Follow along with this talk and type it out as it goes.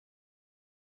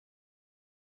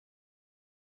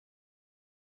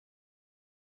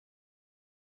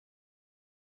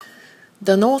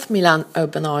The North Milan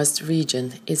urbanized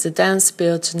region is a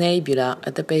dense-built nebula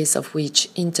at the base of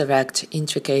which interact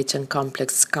intricate and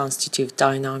complex constitutive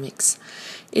dynamics.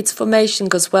 Its formation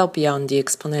goes well beyond the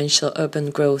exponential urban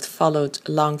growth followed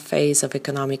a long phase of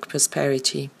economic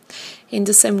prosperity. In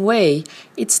the same way,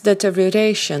 its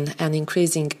deterioration and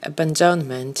increasing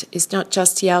abandonment is not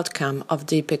just the outcome of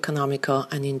deep economical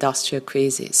and industrial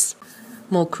crises.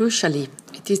 More crucially,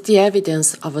 it is the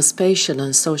evidence of a spatial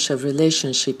and social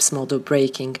relationships model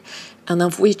breaking, and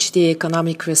of which the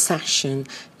economic recession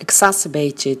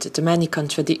exacerbated the many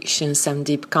contradictions and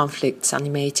deep conflicts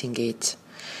animating it.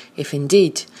 If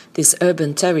indeed this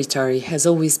urban territory has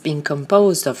always been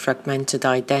composed of fragmented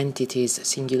identities,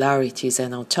 singularities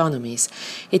and autonomies,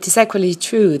 it is equally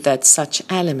true that such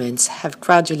elements have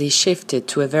gradually shifted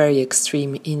to a very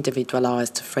extreme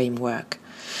individualized framework.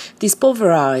 This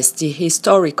pulverized the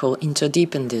historical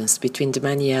interdependence between the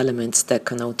many elements that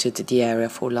connoted the area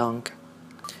for long.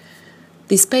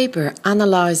 This paper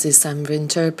analyzes and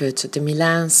reinterprets the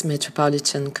Milan's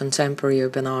metropolitan contemporary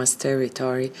urbanized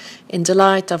territory in the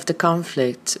light of the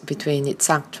conflict between its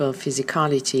actual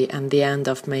physicality and the end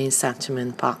of main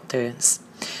settlement patterns.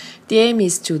 The aim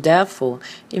is to, therefore,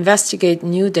 investigate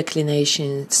new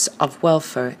declinations of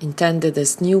welfare intended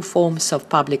as new forms of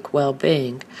public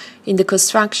well-being in the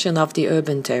construction of the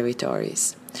urban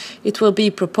territories. It will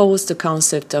be proposed the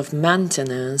concept of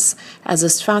maintenance as a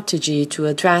strategy to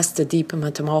address the deep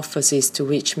metamorphosis to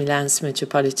which Milan's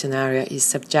metropolitan area is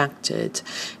subjected,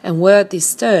 and where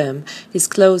this term is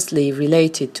closely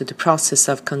related to the process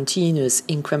of continuous,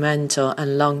 incremental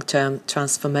and long-term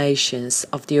transformations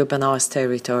of the urbanized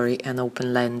territory and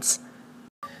open lands.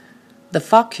 The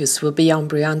focus will be on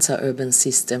Brianza urban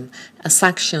system, a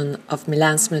section of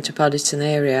Milan's metropolitan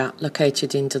area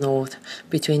located in the north,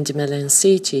 between the Milan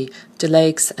city, the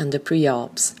lakes and the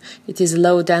Prealps. It is a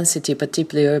low-density but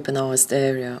deeply urbanized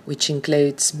area, which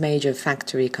includes major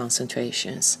factory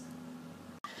concentrations.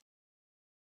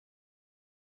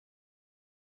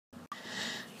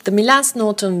 The Milan's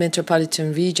northern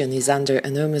metropolitan region is under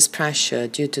enormous pressure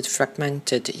due to the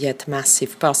fragmented yet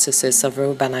massive processes of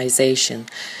urbanization.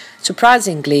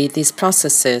 Surprisingly, these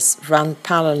processes run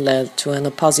parallel to an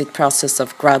opposite process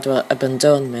of gradual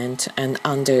abandonment and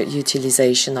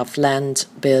underutilization of land,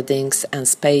 buildings and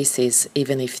spaces,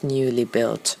 even if newly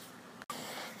built.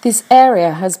 This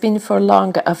area has been for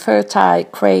long a fertile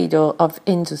cradle of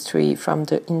industry from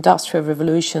the Industrial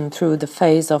Revolution through the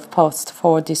phase of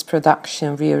post-Fordist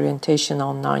production reorientation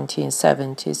on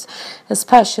 1970s,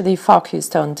 especially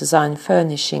focused on design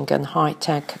furnishing and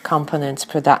high-tech components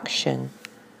production.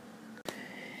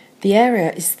 The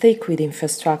area is thick with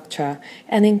infrastructure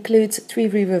and includes three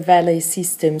river valley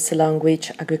systems along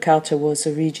which agriculture was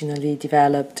originally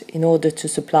developed in order to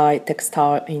supply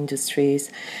textile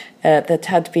industries that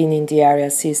had been in the area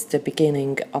since the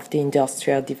beginning of the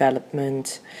industrial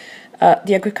development.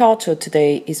 The agriculture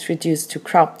today is reduced to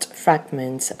cropped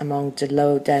fragments among the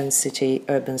low-density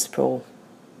urban sprawl.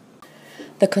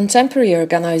 The contemporary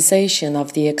organization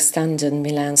of the extended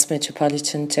Milan's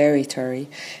metropolitan territory,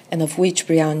 and of which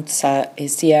Brianza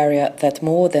is the area that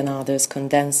more than others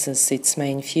condenses its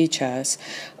main features,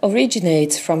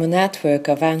 originates from a network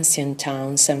of ancient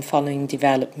towns and following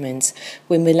developments,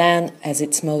 with Milan as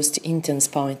its most intense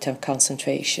point of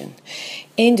concentration.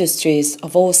 Industries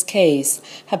of all scales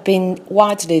have been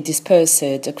widely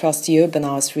dispersed across the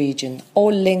urbanized region,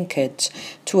 all linked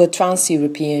to a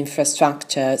trans-European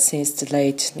infrastructure since the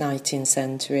late 19th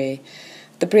century.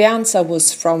 The Brianza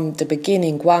was from the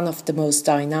beginning one of the most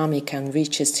dynamic and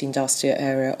richest industrial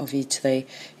areas of Italy,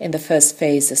 in the first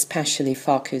phase especially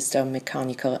focused on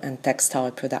mechanical and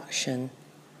textile production.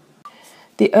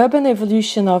 The urban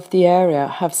evolution of the area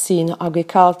have seen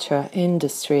agriculture,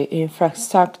 industry,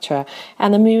 infrastructure,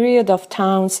 and a myriad of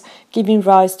towns giving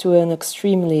rise to an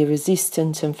extremely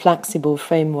resistant and flexible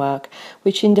framework,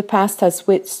 which in the past has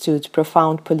withstood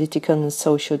profound political and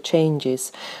social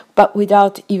changes, but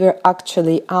without ever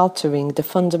actually altering the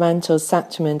fundamental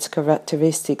settlement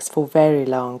characteristics for very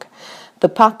long. The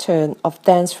pattern of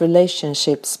dense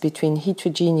relationships between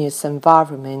heterogeneous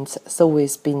environments has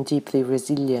always been deeply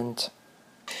resilient.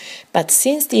 But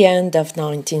since the end of the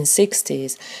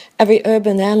 1960s, every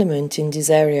urban element in this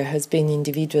area has been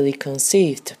individually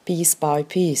conceived, piece by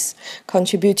piece,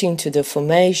 contributing to the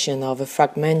formation of a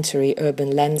fragmentary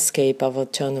urban landscape of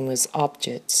autonomous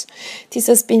objects. This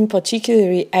has been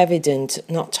particularly evident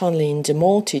not only in the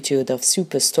multitude of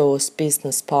superstores,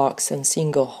 business parks and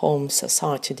single homes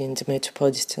sited in the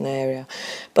metropolitan area,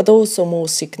 but also more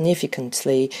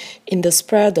significantly in the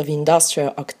spread of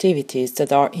industrial activities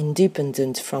that are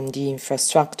independent from the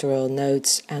infrastructural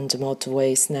nodes and the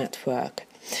motorways network.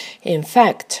 In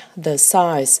fact, the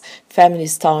size,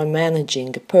 family-style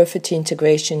managing, perfect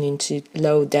integration into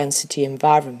low-density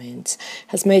environments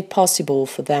has made possible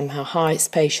for them a high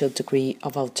spatial degree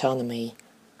of autonomy.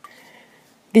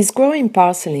 This growing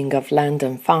parceling of land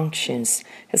and functions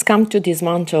has come to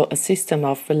dismantle a system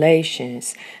of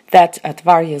relations that, at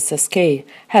various scales,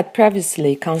 had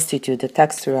previously constituted a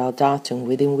textural datum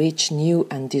within which new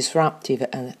and disruptive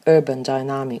and urban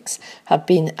dynamics have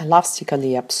been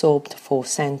elastically absorbed for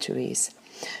centuries.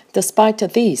 Despite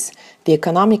this, the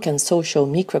economic and social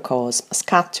microcosm,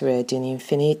 scattered in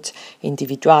infinite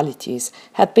individualities,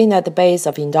 had been at the base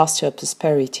of industrial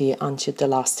prosperity until the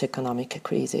last economic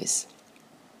crisis.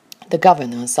 The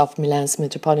governance of Milan's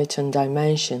metropolitan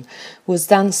dimension was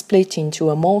then split into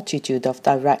a multitude of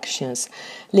directions,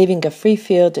 leaving a free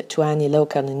field to any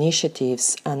local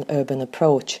initiatives and urban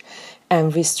approach,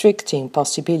 and restricting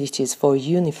possibilities for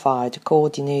unified,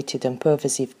 coordinated and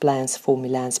pervasive plans for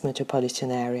Milan's metropolitan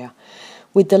area,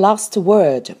 with the last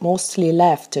word mostly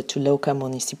left to local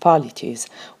municipalities,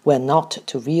 where not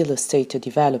to real estate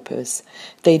developers.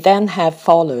 They then have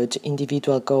followed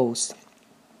individual goals.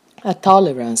 A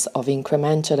tolerance of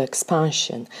incremental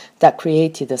expansion that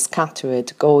created a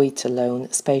scattered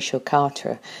go-it-alone spatial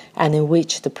culture and in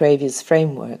which the previous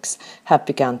frameworks have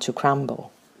begun to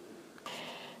crumble.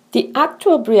 The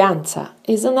actual Brianza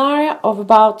is an area of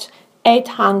about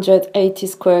 880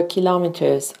 square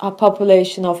kilometers, a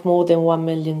population of more than 1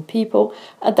 million people,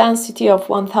 a density of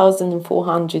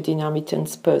 1,400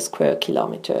 inhabitants per square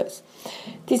kilometers.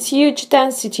 This huge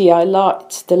density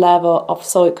highlights the level of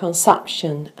soil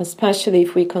consumption, especially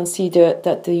if we consider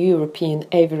that the European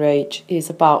average is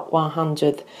about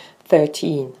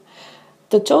 113.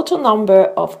 The total number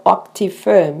of active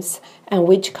firms, and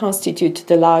which constitute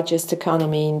the largest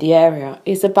economy in the area,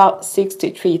 is about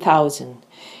 63,000.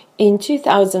 In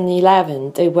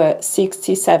 2011, they were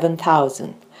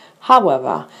 67,000.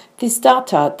 However, this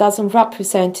data doesn't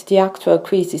represent the actual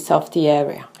crisis of the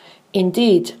area.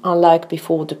 Indeed, unlike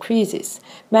before the crisis,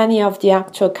 many of the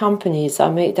actual companies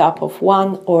are made up of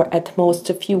one or at most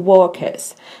a few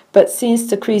workers. But since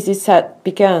the crisis had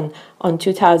begun in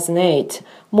 2008,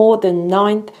 more than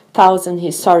 9,000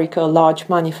 historical large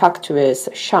manufacturers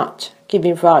shut,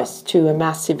 giving rise to a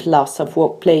massive loss of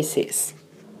workplaces.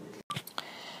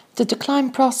 The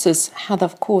decline process had,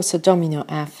 of course, a domino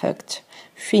effect.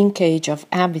 Shrinkage of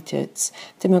habitats,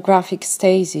 demographic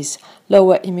stasis,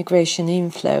 lower immigration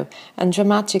inflow, and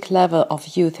dramatic level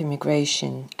of youth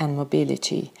immigration and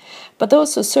mobility, but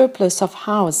also surplus of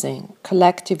housing,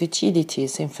 collective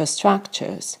utilities,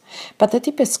 infrastructures. But the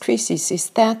deepest crisis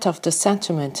is that of the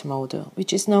settlement model,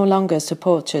 which is no longer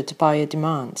supported by a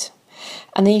demand.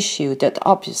 An issue that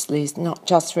obviously is not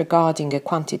just regarding a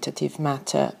quantitative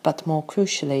matter, but more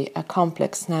crucially a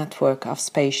complex network of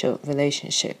spatial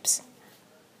relationships.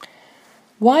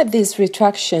 While this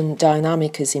retraction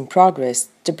dynamic is in progress,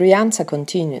 the Brianza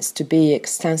continues to be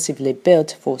extensively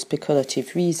built for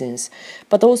speculative reasons,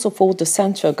 but also for the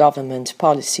central government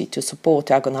policy to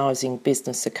support agonizing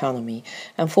business economy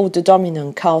and for the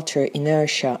dominant culture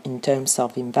inertia in terms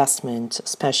of investment,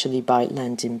 especially by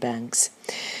lending banks.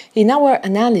 In our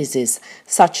analysis,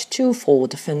 such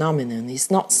twofold phenomenon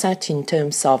is not set in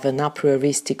terms of an a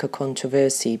prioristic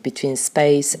controversy between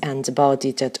space and the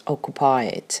body that occupy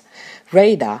it.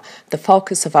 Rather, the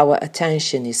focus of our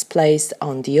attention is placed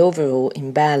on the overall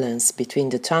imbalance between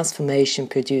the transformation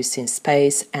produced in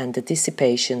space and the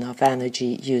dissipation of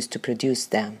energy used to produce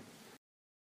them.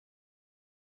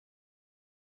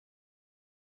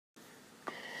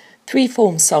 Three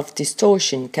forms of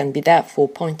distortion can be therefore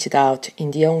pointed out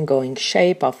in the ongoing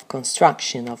shape of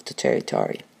construction of the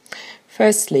territory.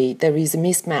 Firstly, there is a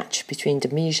mismatch between the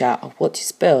measure of what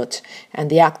is built and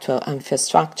the actual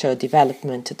infrastructure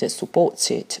development that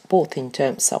supports it, both in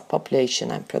terms of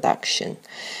population and production.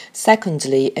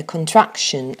 Secondly, a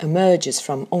contraction emerges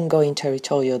from ongoing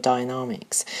territorial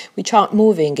dynamics, which are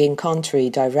moving in contrary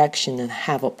direction and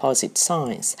have opposite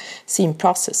signs, since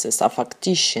processes of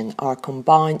addition are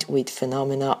combined with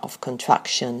phenomena of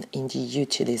contraction in the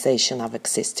utilization of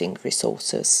existing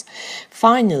resources.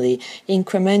 Finally,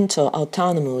 incremental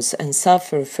autonomous and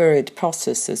self-referred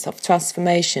processes of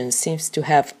transformation seems to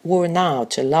have worn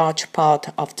out a large part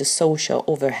of the social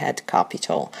overhead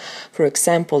capital, for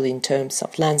example in terms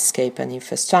of landscape and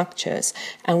infrastructures,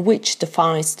 and which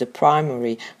defines the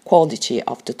primary quality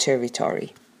of the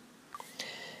territory.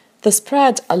 The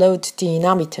spread allowed the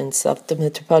inhabitants of the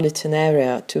metropolitan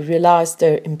area to realize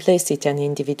their implicit and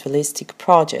individualistic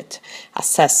project,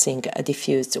 assessing a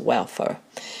diffused welfare.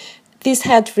 This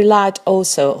had relied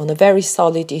also on a very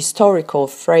solid historical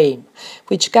frame,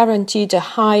 which guaranteed a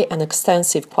high and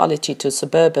extensive quality to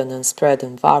suburban and spread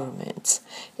environments.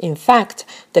 In fact,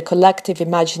 the collective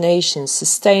imagination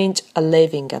sustained a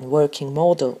living and working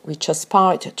model which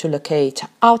aspired to locate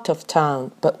out of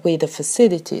town but with the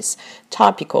facilities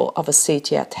typical of a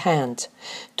city at hand,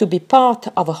 to be part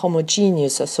of a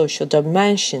homogeneous social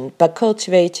dimension by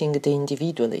cultivating the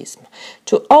individualism,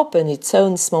 to open its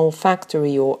own small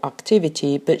factory or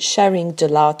activity but sharing the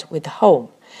lot with home,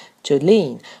 to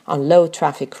lean on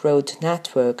low-traffic road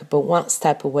network but one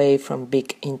step away from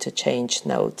big interchange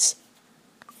nodes.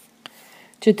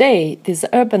 Today, this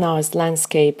urbanized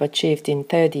landscape achieved in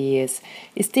 30 years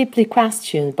is deeply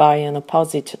questioned by an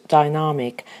opposite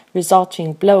dynamic,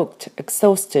 resulting blocked,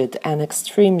 exhausted, and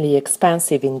extremely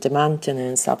expensive in the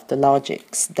maintenance of the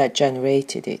logics that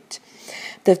generated it.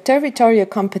 The territorial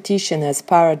competition as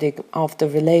paradigm of the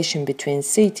relation between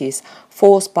cities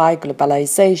forced by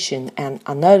globalization and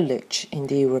acknowledged in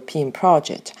the European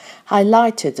project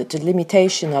highlighted the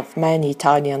limitation of many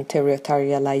Italian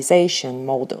territorialization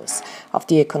models of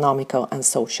the economical and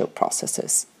social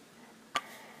processes.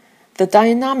 The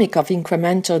dynamic of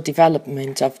incremental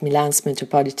development of Milan's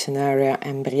metropolitan area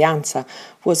and Brianza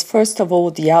was first of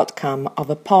all the outcome of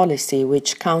a policy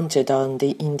which counted on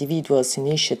the individual's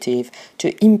initiative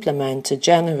to implement a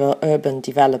general urban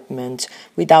development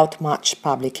without much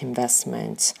public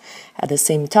investment. At the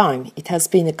same time, it has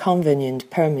been a convenient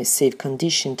permissive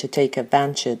condition to take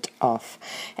advantage of,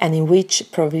 and in which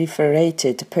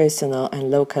proliferated personal and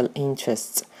local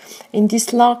interests. In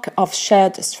this lack of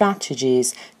shared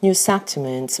strategies, new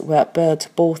settlements were built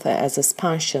both as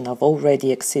expansion of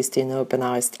already existing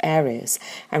urbanized areas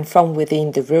and from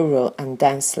within the rural and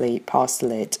densely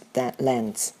parcelled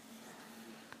lands.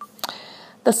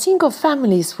 The single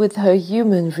families with her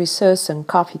human resource and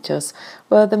capitals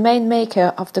were the main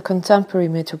maker of the contemporary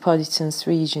metropolitan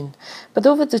region, but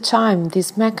over the time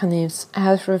these mechanisms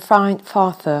have refined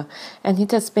further, and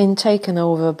it has been taken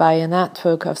over by a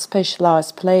network of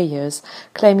specialized players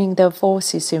claiming their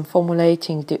voices in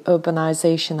formulating the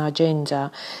urbanization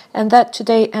agenda, and that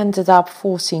today ended up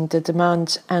forcing the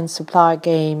demand and supply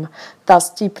game, thus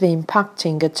deeply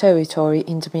impacting a territory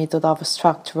in the middle of a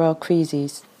structural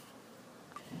crisis.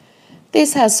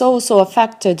 This has also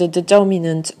affected the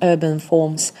dominant urban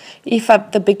forms. If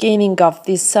at the beginning of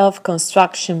this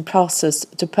self-construction process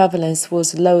the prevalence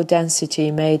was low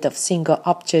density made of single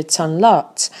objects on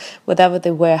lots, whether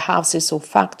they were houses or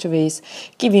factories,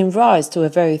 giving rise to a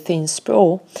very thin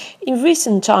sprawl, in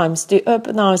recent times the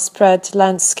urbanized spread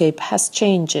landscape has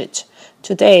changed.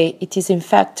 Today it is in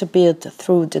fact built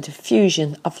through the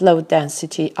diffusion of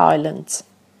low-density islands.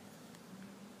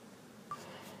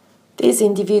 These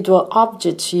individual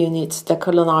object units that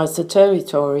colonize the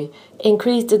territory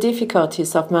increase the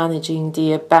difficulties of managing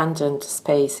the abandoned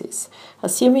spaces.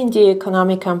 Assuming the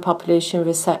economic and population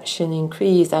recession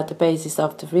increase at the basis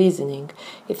of the reasoning,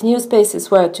 if new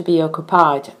spaces were to be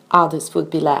occupied, others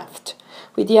would be left,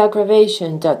 with the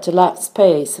aggravation that the left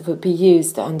space would be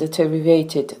used and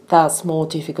deteriorated, thus more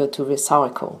difficult to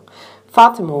recycle.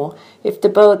 Furthermore, if the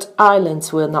both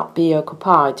islands will not be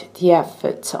occupied, the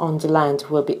effort on the land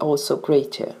will be also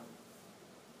greater.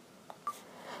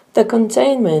 The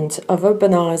containment of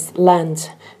urbanized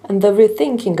land and the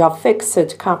rethinking of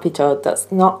fixed capital does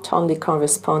not only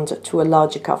correspond to a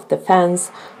logic of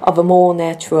defense of a more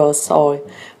natural soil,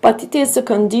 but it is a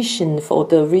condition for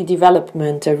the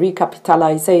redevelopment and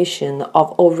recapitalization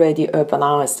of already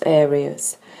urbanized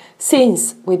areas.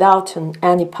 Since, without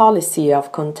any policy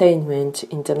of containment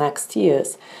in the next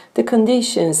years, the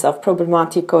conditions of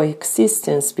problematic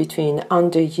coexistence between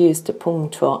underused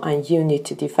punctual and unit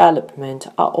development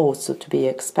are also to be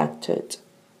expected.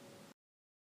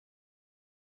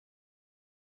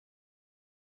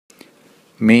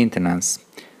 Maintenance.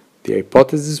 The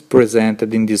hypothesis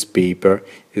presented in this paper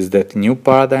is that new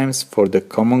paradigms for the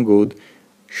common good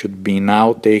should be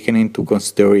now taken into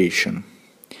consideration,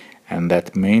 and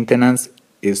that maintenance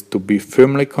is to be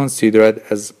firmly considered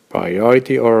as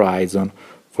priority horizon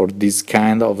for this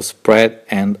kind of spread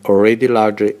and already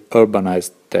largely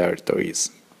urbanized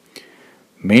territories.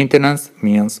 Maintenance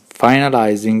means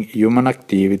finalizing human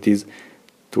activities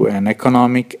to an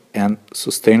economic and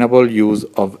sustainable use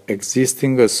of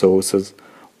existing resources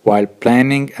while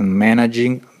planning and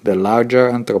managing the larger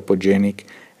anthropogenic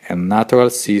and natural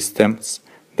systems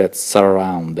that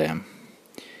surround them.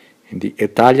 In the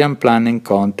Italian planning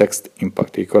context in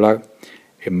particular,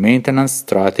 a maintenance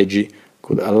strategy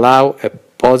could allow a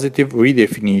positive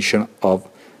redefinition of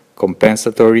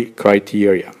compensatory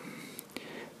criteria.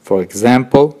 For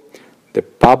example, the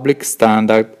public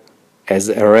standard as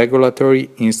a regulatory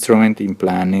instrument in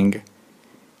planning,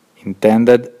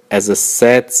 intended as a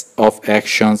set of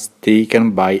actions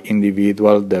taken by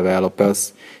individual developers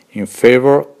in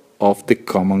favor of the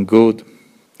common good.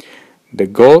 The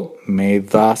goal may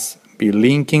thus be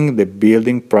linking the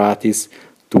building practice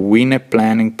to win a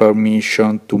planning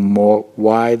permission to more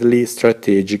widely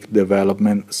strategic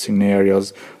development scenarios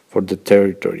for the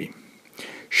territory,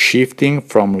 shifting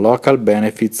from local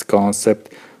benefits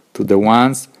concept to the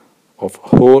ones of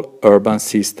whole urban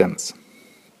systems.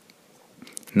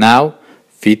 Now,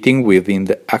 fitting within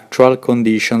the actual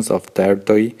conditions of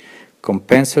territory,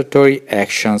 compensatory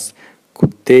actions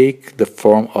could take the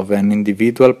form of an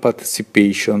individual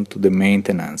participation to the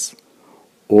maintenance,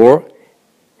 or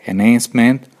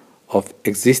enhancement of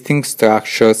existing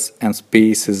structures and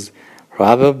spaces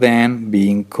rather than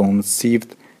being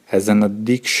conceived as an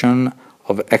addition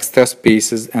of extra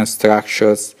spaces and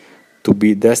structures to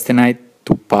be destined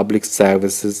to public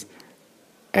services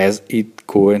as it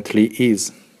currently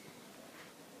is.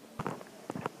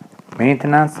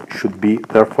 Maintenance should be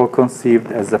therefore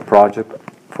conceived as a project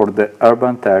for the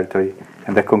urban territory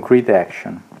and a concrete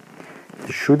action.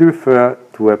 It should refer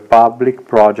to a public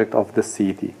project of the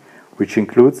city, which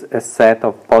includes a set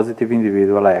of positive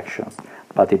individual actions,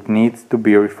 but it needs to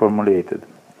be reformulated.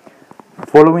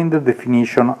 Following the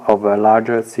definition of a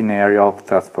larger scenario of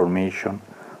transformation,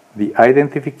 the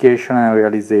identification and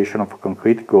realization of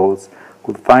concrete goals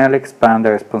could finally expand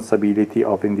the responsibility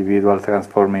of individual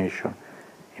transformation,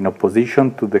 in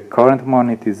opposition to the current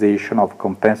monetization of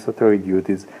compensatory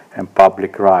duties and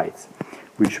public rights,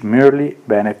 which merely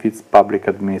benefits public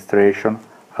administration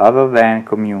rather than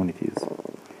communities.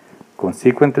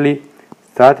 Consequently,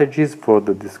 strategies for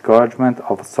the discouragement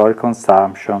of soil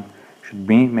consumption should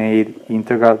be made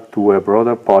integral to a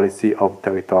broader policy of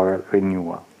territorial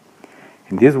renewal.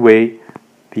 In this way,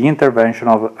 the intervention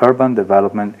of urban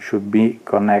development should be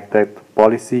connected to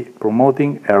policy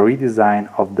promoting a redesign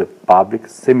of the public,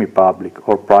 semi-public,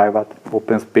 or private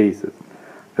open spaces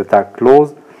that are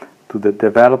close to the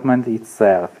development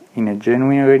itself in a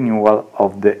genuine renewal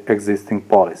of the existing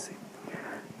policy.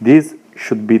 This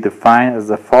should be defined as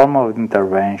a form of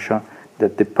intervention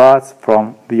that departs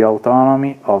from the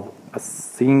autonomy of a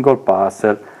single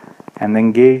parcel and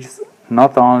engages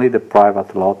not only the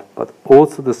private lot, but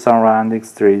also the surrounding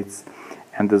streets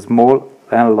and the small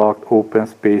landlocked open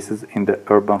spaces in the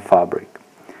urban fabric,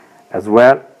 as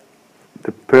well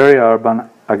the peri-urban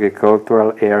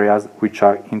agricultural areas which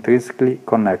are intrinsically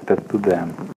connected to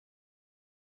them.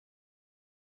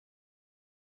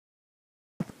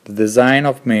 The design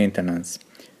of maintenance.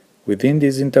 Within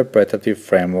this interpretative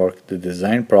framework, the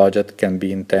design project can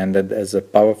be intended as a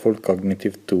powerful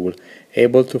cognitive tool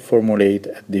able to formulate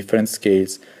at different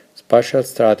scales spatial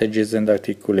strategies and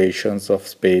articulations of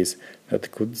space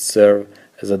that could serve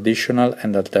as additional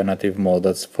and alternative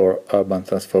models for urban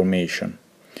transformation.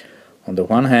 On the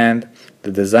one hand,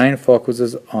 the design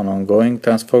focuses on ongoing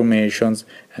transformations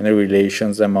and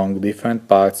relations among different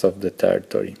parts of the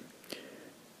territory.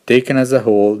 Taken as a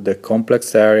whole, the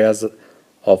complex areas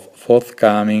of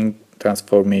forthcoming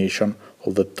transformation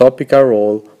hold a topical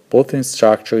role both in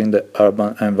structuring the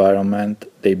urban environment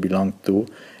they belong to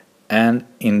and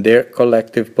in their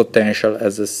collective potential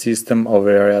as a system of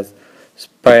areas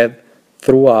spread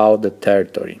throughout the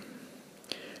territory.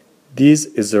 This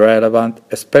is relevant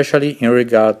especially in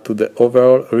regard to the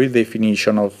overall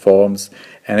redefinition of forms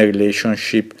and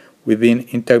relationship within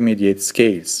intermediate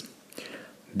scales.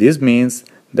 This means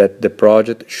that the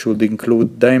project should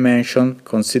include dimensions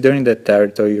considering the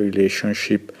territory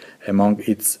relationship among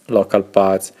its local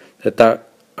parts that are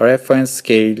reference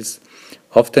scales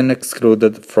often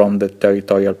excluded from the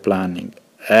territorial planning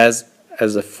as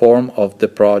a form of the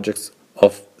projects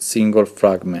of single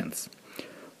fragments.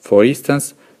 For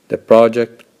instance, the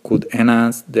project could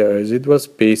enhance the residual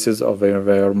spaces of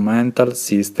environmental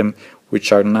systems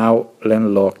which are now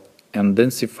landlocked and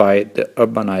densify the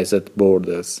urbanized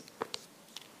borders.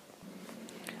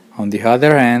 On the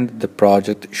other hand, the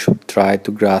project should try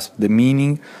to grasp the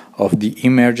meaning of the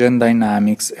emergent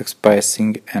dynamics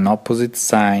expressing an opposite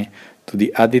sign to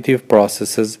the additive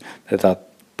processes that are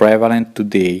prevalent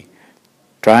today,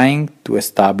 trying to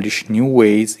establish new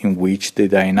ways in which the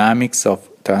dynamics of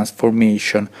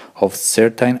transformation of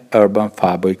certain urban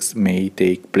fabrics may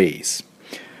take place.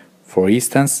 For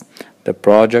instance, the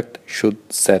project should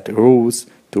set rules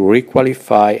to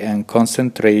requalify and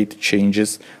concentrate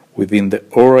changes within the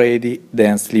already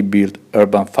densely built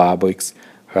urban fabrics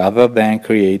rather than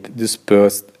create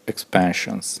dispersed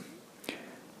expansions.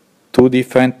 Two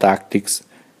different tactics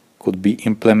could be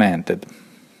implemented.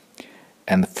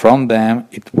 and from them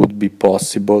it would be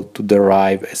possible to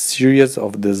derive a series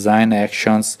of design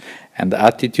actions and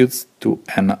attitudes to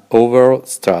an overall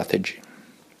strategy.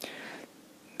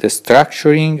 The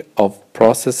structuring of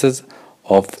processes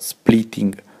of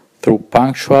splitting through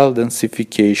punctual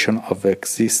densification of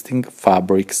existing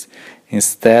fabrics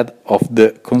instead of the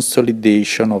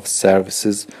consolidation of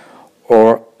services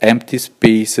or empty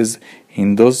spaces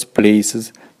in those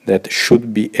places that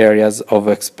should be areas of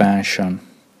expansion.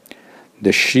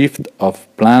 The shift of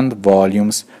planned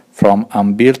volumes from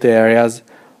unbuilt areas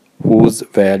whose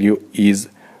value is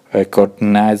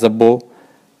recognizable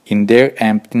in their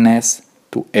emptiness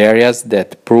to areas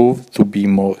that prove to be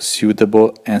more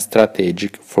suitable and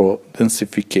strategic for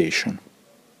densification.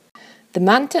 The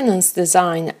maintenance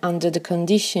design under the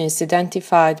conditions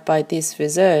identified by this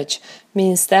research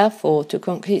means therefore to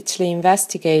concretely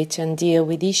investigate and deal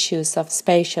with issues of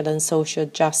spatial and social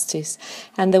justice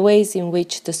and the ways in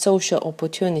which the social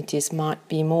opportunities might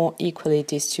be more equally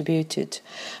distributed,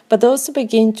 but also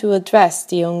begin to address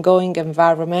the ongoing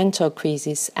environmental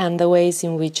crisis and the ways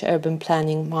in which urban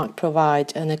planning might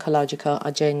provide an ecological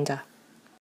agenda.